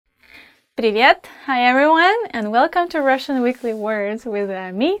Привет! Hi everyone, and welcome to Russian Weekly Words with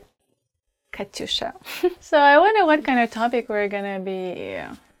me, Katyusha. So I wonder what kind of topic we're gonna be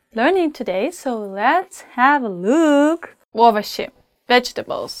learning today, so let's have a look. Овощи,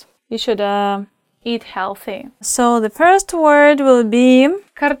 vegetables. You should eat healthy. So the first word will be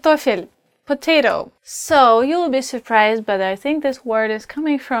картофель, potato. So you'll be surprised, but I think this word is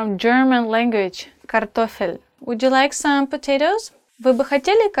coming from German language, картофель. Would you like some potatoes? Вы бы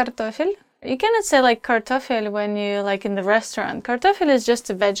хотели картофель? You cannot say like картофель when you like in the restaurant. Картофель is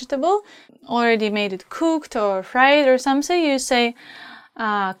just a vegetable, already made it cooked or fried or something. You say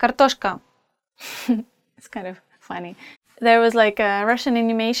картошка. It's kind of funny. There was like a Russian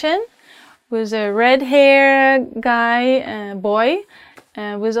animation with a red hair guy, boy,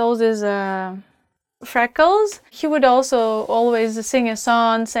 with all these freckles. He would also always sing a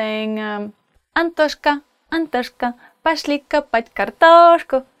song saying Антошка, Антошка, пошли копать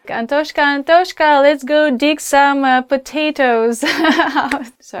картошку. Antoshka, Antoshka, let's go dig some potatoes.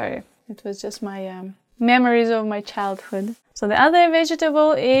 Sorry, it was just my memories of my childhood. So the other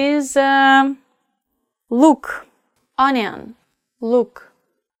vegetable is лук, onion, лук.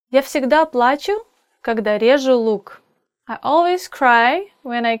 Я всегда плачу, когда режу лук. I always cry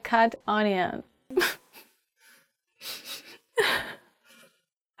when I cut onion.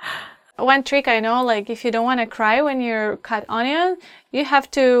 One trick I know, like if you don't want to cry when you cut onion, you have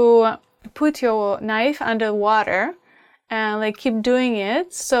to put your knife under water and like keep doing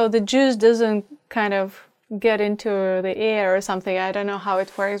it so the juice doesn't kind of get into the air or something. I don't know how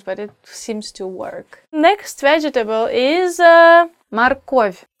it works, but it seems to work. Next vegetable is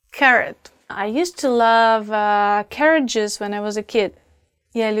морковь, carrot. I used to love carrot juice when I was a kid.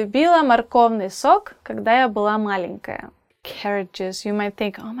 Я любила морковный сок, когда я была маленькая. Carrot juice, you might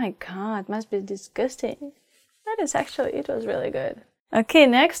think, oh my god, must be disgusting. That is actually, it was really good. Okay,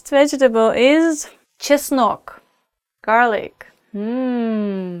 next vegetable is чеснок, garlic.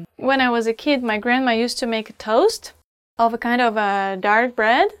 When I was a kid, my grandma used to make a toast of a kind of a dark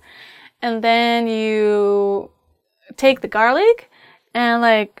bread, and then you take the garlic and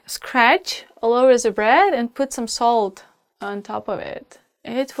like scratch all over the bread and put some salt on top of it.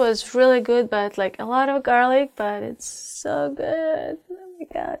 It was really good, but like a lot of garlic, but it's so good. Oh my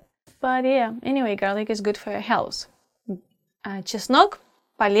god. But yeah, anyway, garlic is good for your health. Чеснок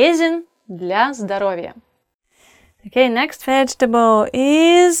полезен для здоровья. Okay, next vegetable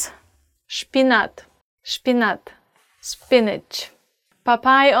is шпинат. Шпинат. Spinach.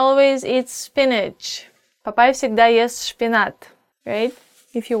 Popeye always eats spinach. Popeye всегда ест шпинат. Right?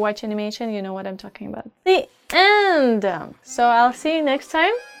 If you watch animation, you know what I'm talking about. The end! So I'll see you next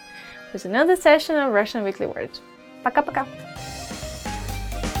time with another session of Russian Weekly Words. Пока-пока!